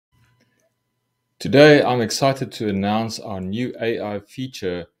Today, I'm excited to announce our new AI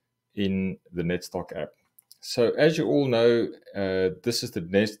feature in the Netstock app. So as you all know, this is the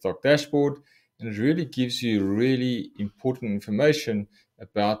Netstock dashboard, and it really gives you really important information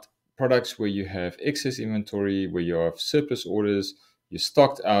about products where you have excess inventory, where you have surplus orders, you're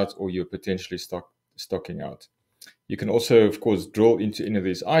stocked out, or you're potentially stocking out. You can also, of course, drill into any of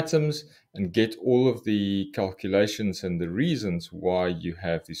these items and get all of the calculations and the reasons why you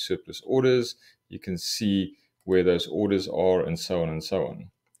have these surplus orders. You can see where those orders are and so on and so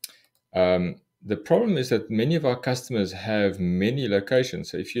on. The problem is that many of our customers have many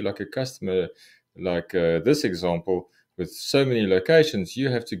locations. So if you're like a customer, like this example, with so many locations, you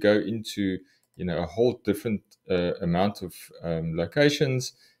have to go into a whole different amount of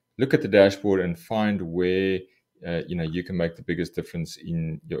locations, look at the dashboard and find where you can make the biggest difference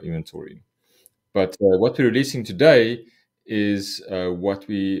in your inventory. But what we're releasing today is what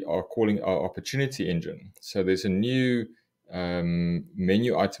we are calling our opportunity engine. So there's a new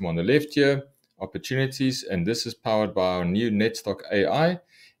menu item on the left here, opportunities, and this is powered by our new Netstock AI.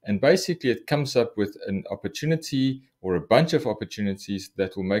 And basically it comes up with an opportunity or a bunch of opportunities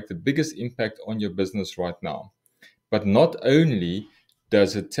that will make the biggest impact on your business right now. But not only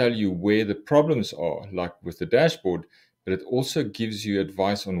does it tell you where the problems are, like with the dashboard, but it also gives you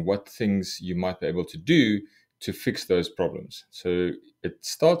advice on what things you might be able to do to fix those problems. So it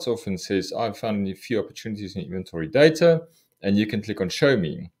starts off and says, I've found a few opportunities in inventory data, and you can click on Show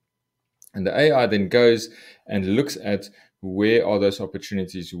Me. And the AI then goes and looks at where are those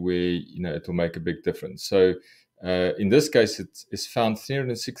opportunities where it will make a big difference. So in this case, it's found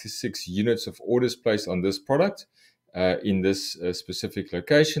 366 units of orders placed on this product in this specific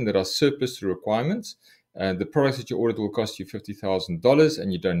location that are surplus to requirements. The products that you ordered will cost you $50,000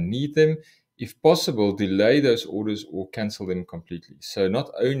 and you don't need them. If possible, delay those orders or cancel them completely. So not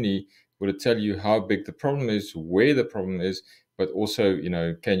only will it tell you how big the problem is, where the problem is, but also,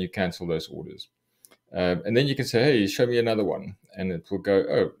 can you cancel those orders? And then you can say, hey, show me another one. And it will go,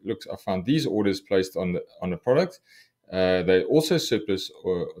 oh, look, I found these orders placed on a product. They also surplus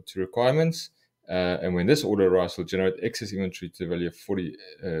to requirements. And when this order arrives, will generate excess inventory to the value of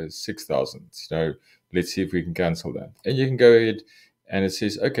 46,000. So let's see if we can cancel that. And you can go ahead and it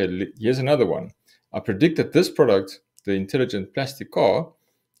says, okay, here's another one. I predict that this product, the intelligent plastic car,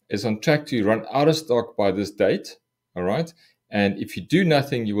 is on track to run out of stock by this date. All right. And if you do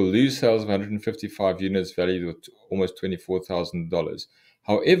nothing, you will lose sales of 155 units valued at almost $24,000.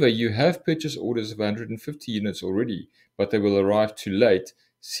 However, you have purchase orders of 150 units already, but they will arrive too late.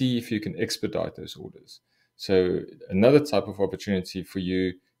 See if you can expedite those orders. So another type of opportunity for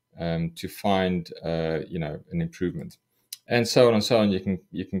you to find, an improvement, and so on and so on.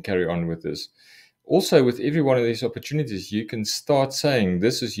 You can carry on with this. Also, with every one of these opportunities, you can start saying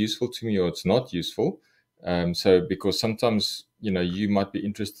this is useful to me or it's not useful. So because sometimes you might be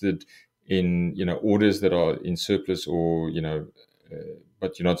interested in orders that are in surplus or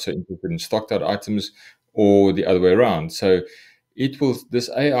but you're not so interested in stocked out items, or the other way around. So this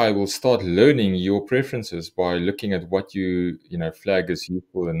AI will start learning your preferences by looking at what you flag as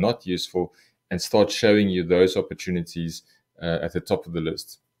useful and not useful, and start showing you those opportunities at the top of the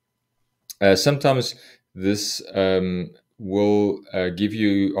list. Sometimes this will give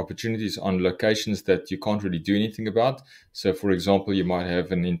you opportunities on locations that you can't really do anything about. So, for example, you might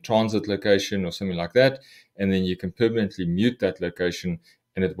have an in-transit location or something like that, and then you can permanently mute that location,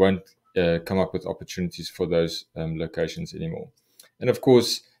 and it won't come up with opportunities for those locations anymore. And of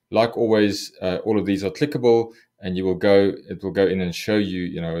course, like always, all of these are clickable, and it will go in and show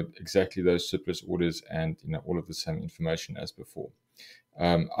you, exactly those surplus orders and all of the same information as before.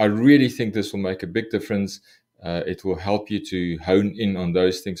 I really think this will make a big difference. It will help you to hone in on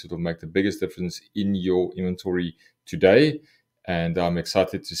those things that will make the biggest difference in your inventory today. And I'm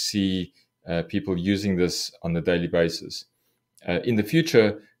excited to see people using this on a daily basis. In the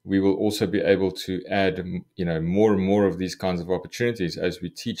future, we will also be able to add, more and more of these kinds of opportunities as we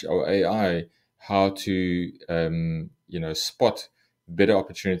teach our AI how to, spot better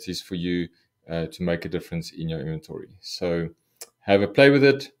opportunities for you to make a difference in your inventory. So have a play with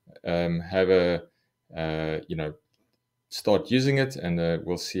it, start using it, and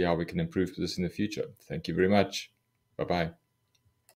we'll see how we can improve this in the future. Thank you very much. Bye-bye.